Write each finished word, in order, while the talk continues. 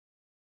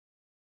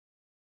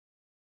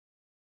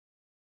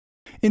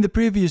In the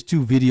previous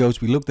two videos,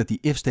 we looked at the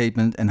if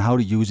statement and how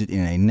to use it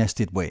in a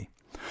nested way.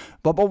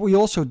 But what we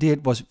also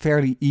did was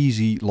fairly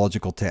easy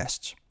logical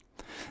tests.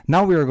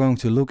 Now we are going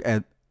to look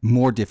at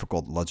more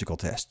difficult logical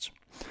tests.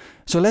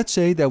 So let's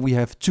say that we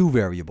have two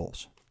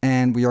variables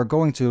and we are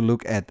going to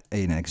look at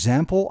an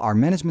example. Our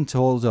management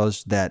told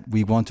us that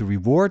we want to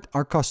reward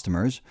our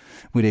customers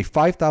with a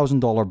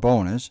 $5,000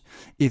 bonus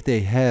if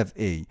they have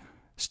a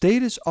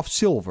status of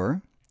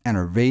silver and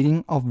a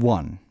rating of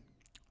 1.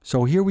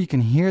 So here we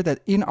can hear that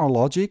in our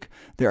logic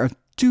there are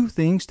two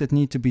things that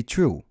need to be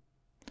true.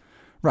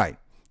 Right,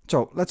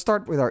 so let's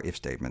start with our if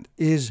statement.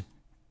 Is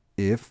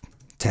if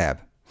tab.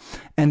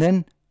 And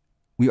then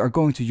we are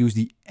going to use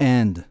the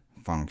AND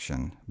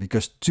function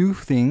because two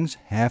things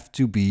have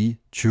to be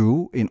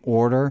true in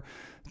order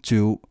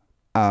to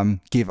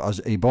give us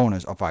a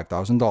bonus of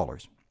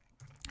 $5,000.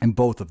 And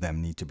both of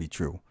them need to be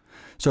true.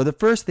 So the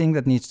first thing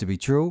that needs to be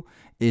true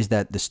is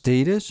that the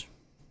status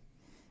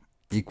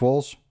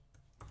equals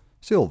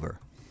silver.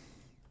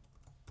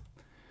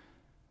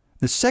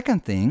 The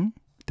second thing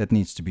that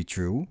needs to be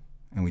true,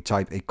 and we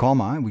type a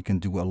comma, and we can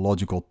do a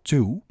logical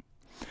 2,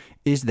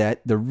 is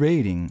that the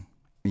rating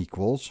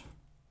equals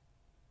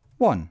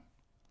 1.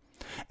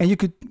 And you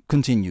could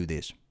continue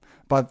this.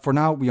 But for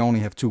now, we only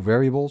have two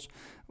variables.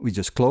 We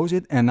just close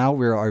it, and now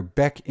we are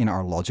back in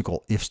our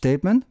logical if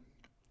statement.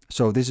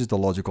 So this is the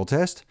logical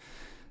test.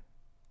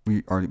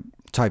 We are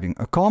typing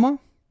a comma,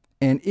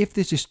 and if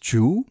this is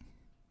true,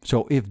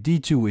 so if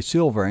D2 is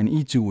silver and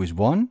E2 is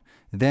 1,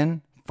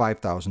 then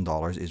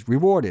 $5,000 is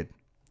rewarded.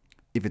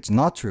 If it's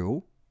not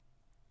true,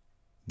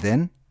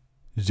 then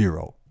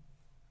 0.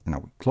 And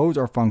now we close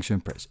our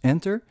function, press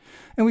enter,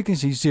 and we can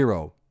see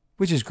 0,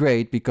 which is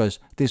great because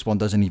this one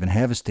doesn't even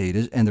have a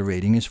status and the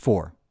rating is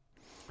 4.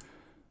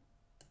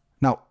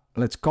 Now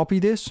let's copy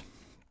this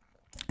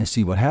and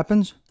see what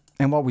happens.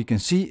 And what we can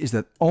see is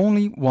that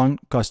only one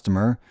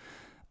customer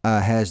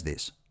has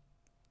this,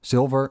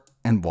 silver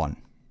and 1.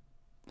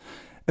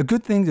 A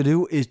good thing to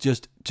do is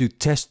just to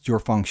test your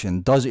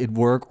function. Does it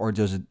work or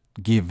does it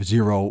give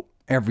 0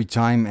 every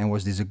time, and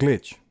was this a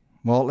glitch?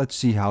 Well, let's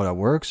see how that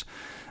works.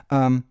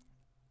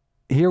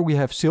 Here we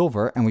have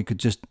silver and we could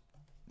just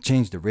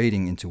change the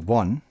rating into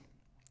 1.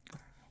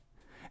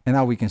 And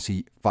now we can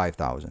see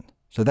 5,000.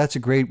 So that's a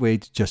great way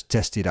to just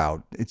test it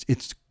out.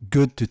 It's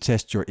good to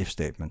test your if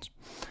statements.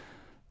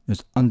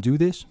 Just undo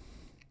this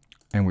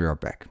and we are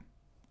back.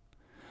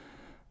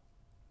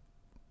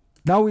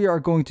 Now we are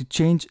going to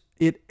change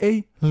it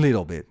a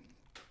little bit.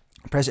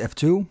 Press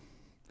F2.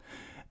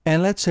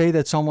 And let's say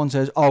that someone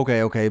says,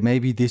 okay,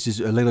 maybe this is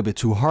a little bit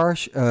too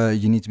harsh.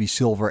 You need to be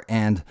silver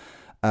and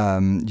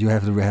you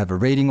have to have a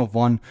rating of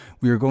 1.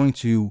 We are going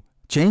to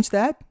change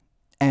that.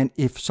 And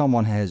if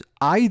someone has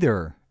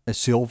either a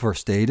silver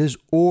status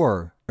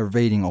or a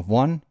rating of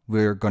 1,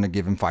 we're going to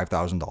give him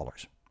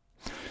 $5,000.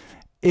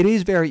 It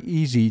is very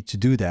easy to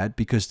do that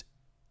because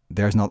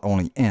there's not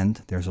only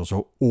AND, there's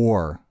also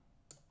OR.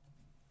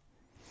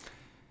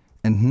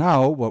 And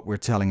now what we're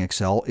telling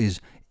Excel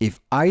is if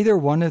either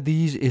one of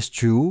these is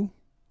true,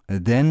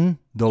 then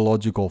the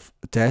logical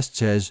test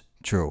says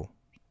true,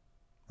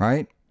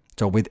 right?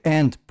 So with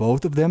AND,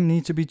 both of them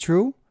need to be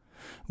true.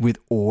 With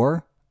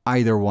OR,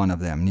 either one of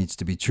them needs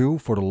to be true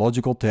for the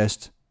logical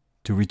test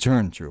to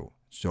return true.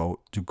 So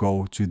to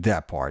go to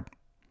that part.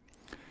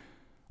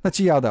 Let's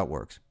see how that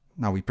works.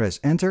 Now we press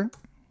enter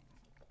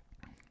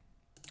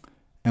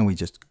and we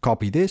just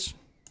copy this.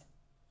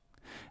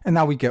 And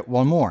now we get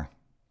one more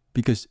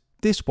because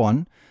this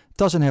one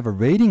doesn't have a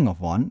rating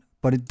of 1,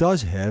 but it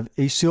does have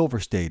a silver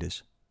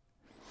status.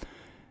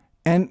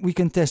 And we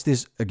can test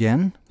this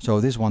again.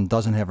 So this one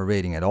doesn't have a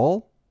rating at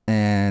all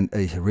and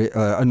a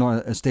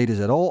status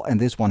at all. And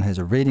this one has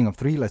a rating of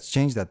 3. Let's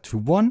change that to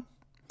 1.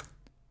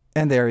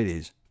 And there it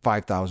is,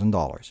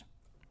 $5,000.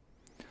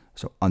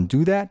 So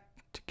undo that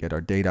to get our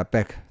data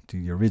back to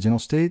the original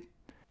state.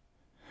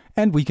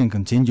 And we can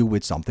continue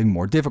with something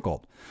more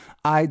difficult.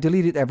 I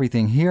deleted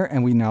everything here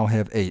and we now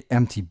have an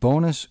empty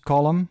bonus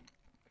column.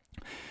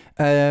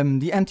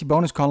 The empty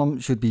bonus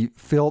column should be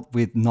filled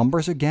with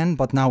numbers again,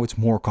 but now it's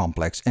more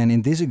complex. And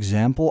in this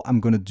example, I'm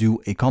going to do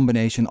a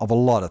combination of a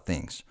lot of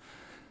things.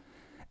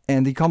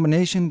 And the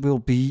combination will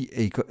be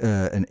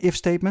an if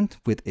statement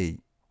with a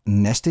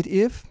nested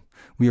if.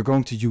 We are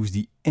going to use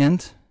the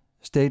AND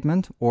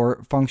statement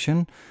or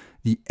function,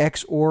 the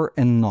XOR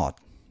and NOT,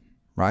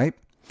 right?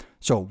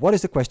 So what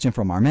is the question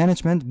from our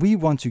management? We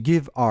want to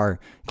give our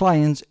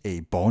clients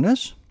a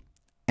bonus,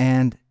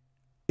 and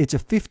it's a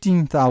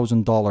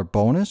 $15,000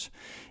 bonus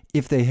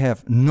if they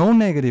have no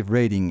negative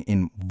rating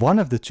in one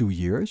of the 2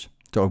 years.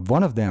 So if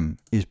one of them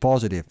is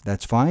positive,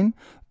 that's fine,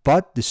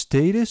 but the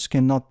status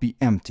cannot be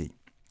empty.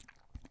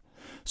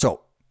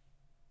 So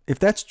if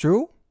that's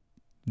true,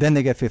 then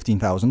they get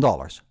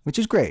 $15,000, which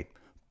is great.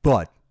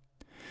 But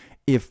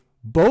if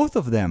both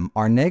of them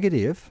are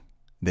negative,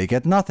 they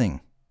get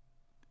nothing.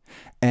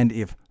 And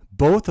if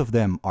both of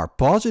them are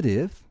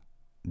positive,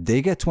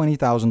 they get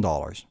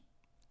 $20,000.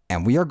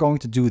 And we are going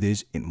to do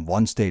this in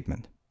one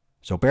statement.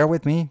 So bear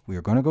with me, we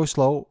are going to go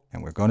slow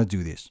and we're going to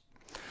do this.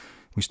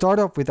 We start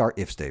off with our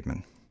if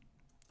statement.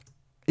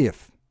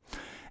 If.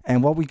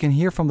 And what we can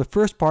hear from the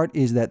first part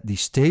is that the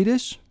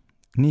status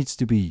needs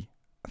to be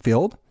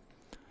filled,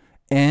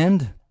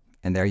 and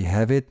there you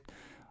have it,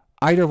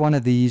 either one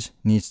of these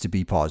needs to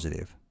be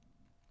positive.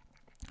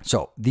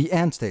 So the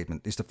AND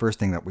statement is the first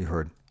thing that we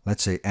heard.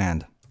 Let's say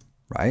AND,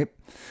 right?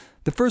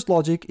 The first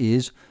logic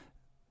is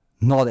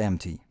not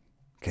empty.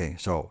 Okay,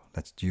 so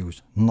let's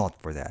use not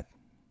for that.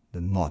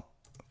 The not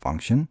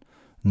function,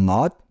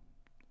 not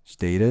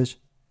status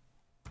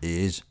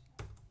is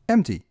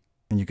empty.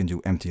 And you can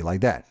do empty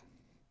like that,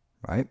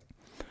 right?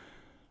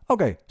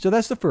 Okay, so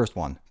that's the first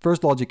one.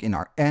 First logic in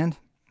our AND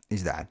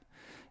is that.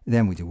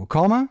 Then we do a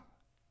comma,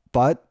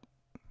 but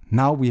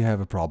now we have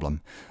a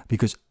problem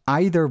because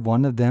either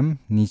one of them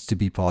needs to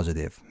be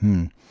positive.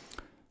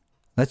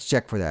 Let's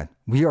check for that.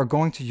 We are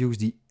going to use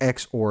the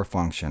XOR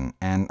function,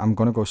 and I'm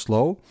going to go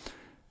slow.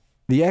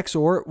 The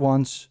XOR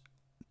wants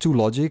 2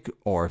 logic,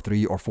 or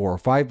 3 or 4 or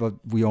 5, but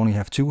we only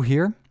have 2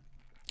 here,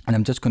 and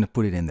I'm just going to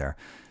put it in there.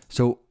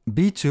 So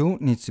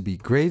B2 needs to be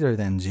greater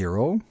than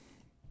 0,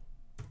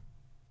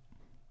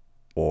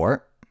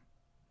 or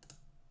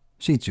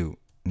C2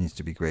 needs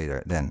to be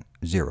greater than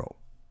 0.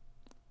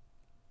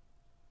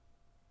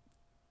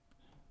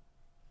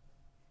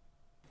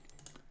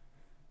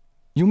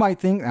 You might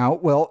think now,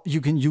 well,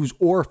 you can use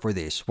OR for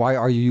this. Why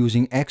are you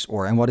using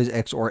XOR? And what is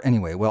XOR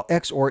anyway? Well,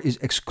 XOR is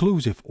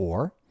exclusive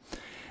OR.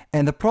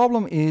 And the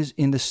problem is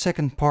in the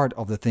second part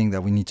of the thing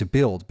that we need to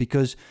build,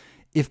 because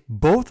if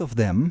both of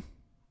them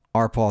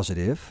are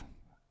positive,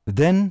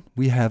 then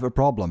we have a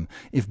problem.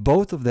 If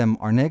both of them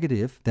are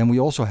negative, then we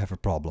also have a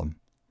problem.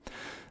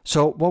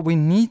 So what we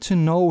need to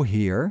know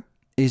here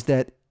is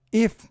that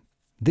if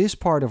this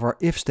part of our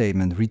if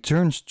statement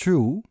returns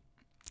true,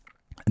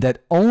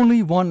 that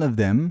only one of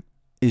them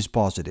is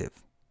positive.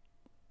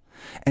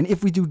 And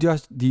if we do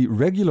just the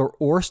regular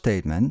OR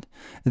statement,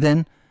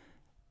 then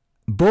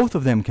both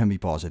of them can be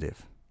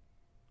positive.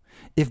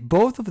 If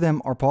both of them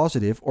are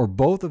positive or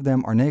both of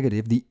them are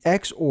negative, the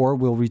XOR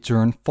will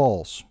return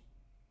false,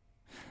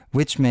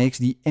 which makes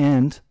the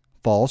AND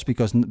false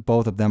because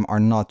both of them are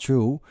not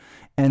true,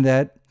 and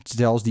that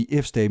tells the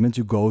if statement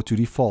to go to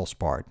the false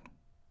part,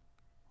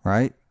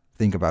 right?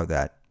 Think about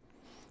that.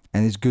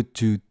 And it's good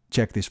to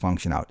check this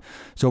function out.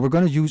 So we're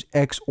going to use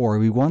XOR.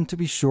 We want to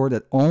be sure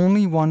that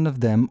only one of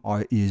them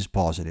is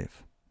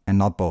positive and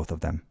not both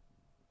of them.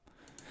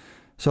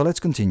 So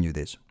let's continue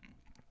this.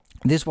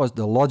 This was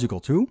the logical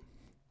 2.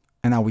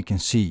 And now we can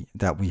see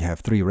that we have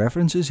 3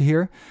 references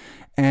here.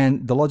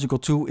 And the logical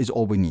 2 is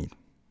all we need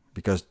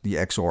because the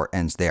XOR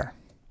ends there.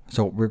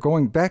 So we're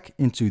going back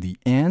into the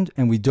AND,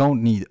 and we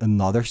don't need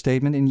another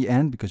statement in the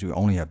AND because we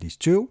only have these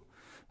 2.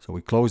 So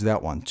we close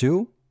that one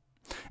too.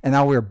 And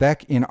now we're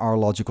back in our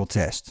logical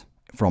test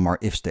from our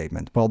if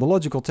statement. Well, the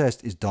logical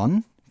test is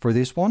done for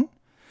this one.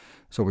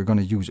 So we're going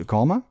to use a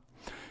comma.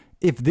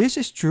 If this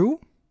is true,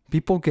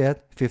 people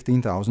get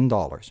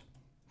 $15,000.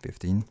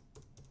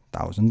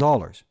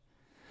 $15,000.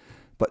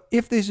 But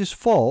if this is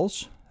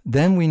false,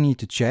 then we need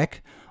to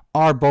check,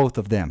 are both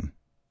of them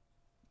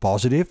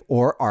positive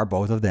or are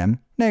both of them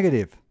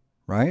negative,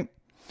 right?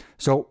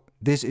 So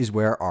this is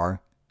where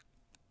our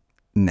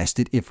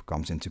nested if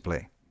comes into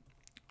play.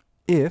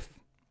 If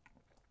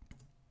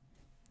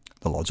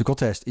the logical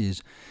test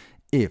is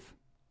if,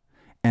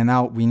 and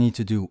now we need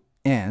to do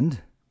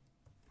AND,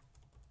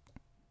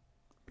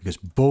 because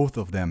both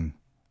of them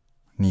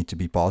need to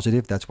be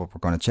positive. That's what we're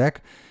going to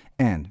check.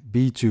 And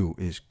B2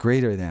 is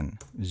greater than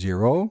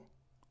 0.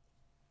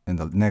 And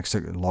the next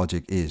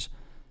logic is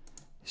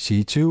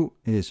C2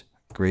 is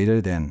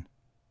greater than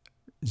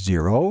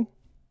 0,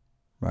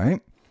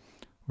 right?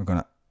 We're going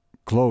to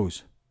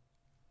close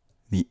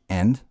the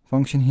AND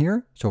function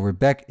here. So we're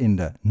back in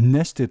the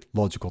nested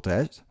logical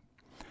test.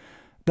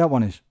 That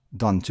one is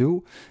done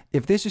too.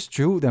 If this is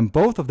true, then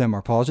both of them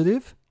are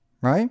positive,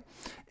 right?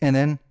 And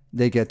then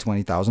they get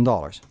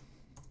 $20,000.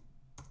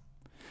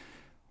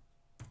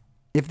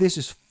 If this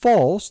is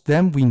false,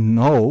 then we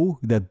know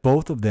that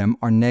both of them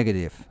are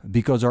negative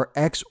because our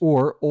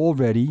XOR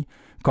already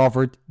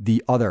covered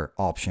the other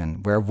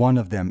option where one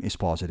of them is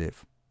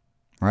positive,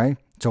 right?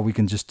 So we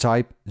can just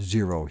type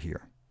 0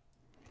 here.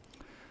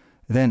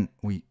 Then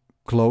we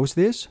close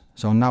this.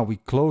 So now we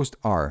closed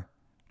our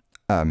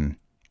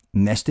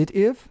nested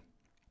if,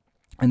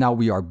 and now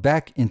we are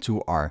back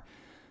into our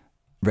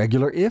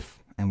regular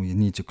if, and we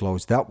need to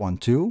close that one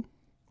too.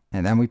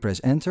 And then we press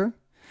enter,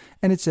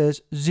 and it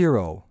says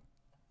 0.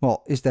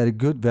 Well, is that a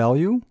good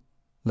value?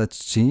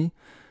 Let's see.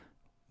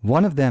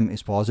 One of them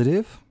is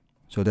positive,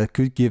 so that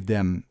could give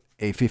them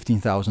a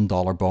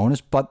 $15,000 bonus,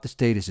 but the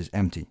status is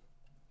empty.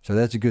 So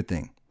that's a good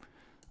thing.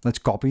 Let's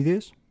copy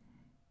this.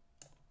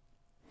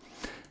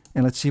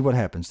 And let's see what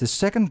happens. The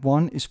second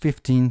one is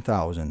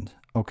 15,000.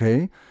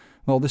 Okay.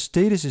 Well, the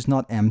status is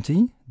not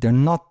empty. They're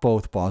not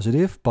both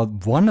positive,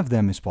 but one of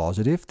them is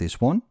positive, this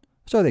one.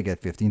 So they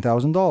get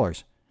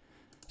 $15,000.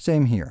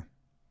 Same here.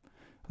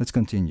 Let's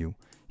continue.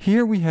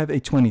 Here we have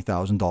a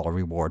 $20,000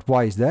 reward.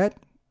 Why is that?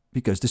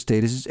 Because the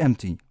status is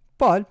empty,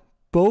 but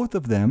both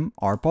of them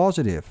are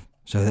positive.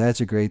 So that's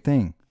a great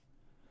thing.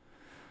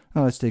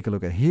 Now let's take a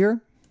look at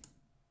here.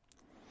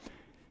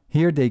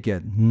 Here they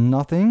get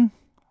nothing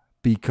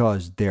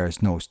because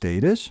there's no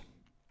status.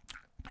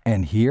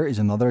 And here is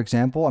another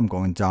example, I'm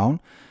going down,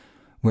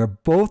 where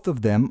both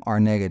of them are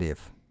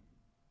negative.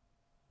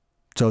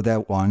 So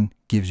that one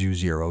gives you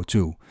 0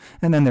 too.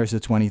 And then there's a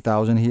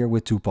 20,000 here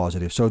with 2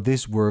 positive. So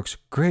this works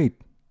great.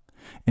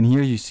 And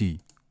here you see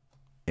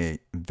a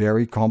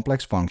very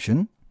complex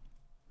function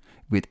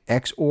with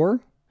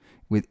XOR,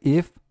 with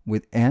if,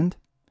 with and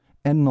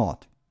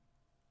not,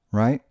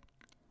 right?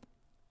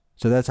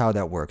 So that's how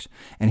that works.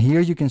 And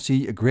here you can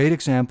see a great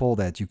example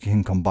that you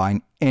can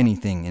combine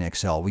anything in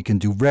Excel. We can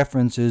do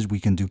references, we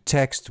can do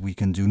text, we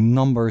can do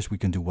numbers, we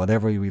can do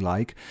whatever we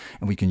like.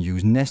 And we can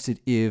use nested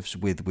ifs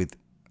with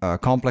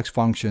complex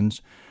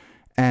functions.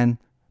 And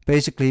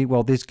basically,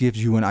 well, this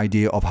gives you an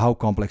idea of how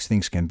complex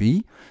things can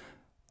be.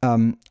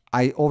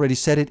 I already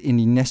said it in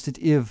the nested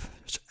if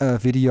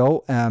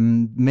video.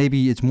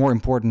 Maybe it's more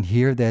important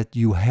here that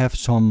you have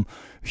some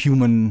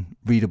human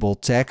readable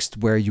text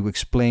where you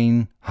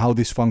explain how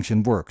this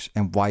function works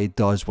and why it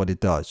does what it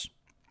does.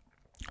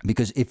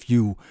 Because if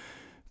you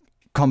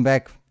come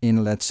back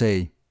in, let's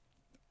say,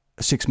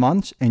 6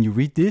 months and you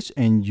read this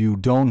and you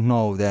don't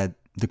know that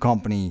the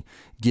company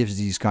gives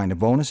these kind of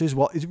bonuses,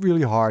 well, it's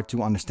really hard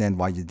to understand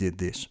why you did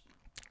this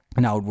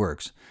and how it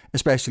works,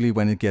 especially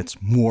when it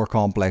gets more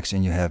complex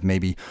and you have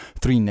maybe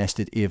 3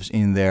 nested ifs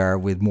in there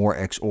with more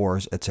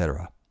XORs,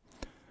 etc.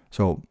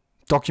 So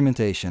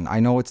documentation, I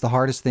know it's the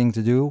hardest thing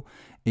to do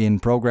in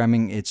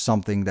programming. It's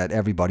something that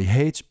everybody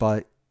hates,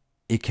 but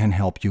it can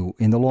help you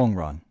in the long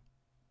run.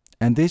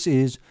 And this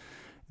is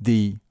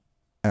the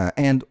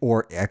AND,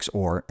 OR,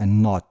 XOR,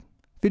 and NOT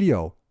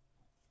video.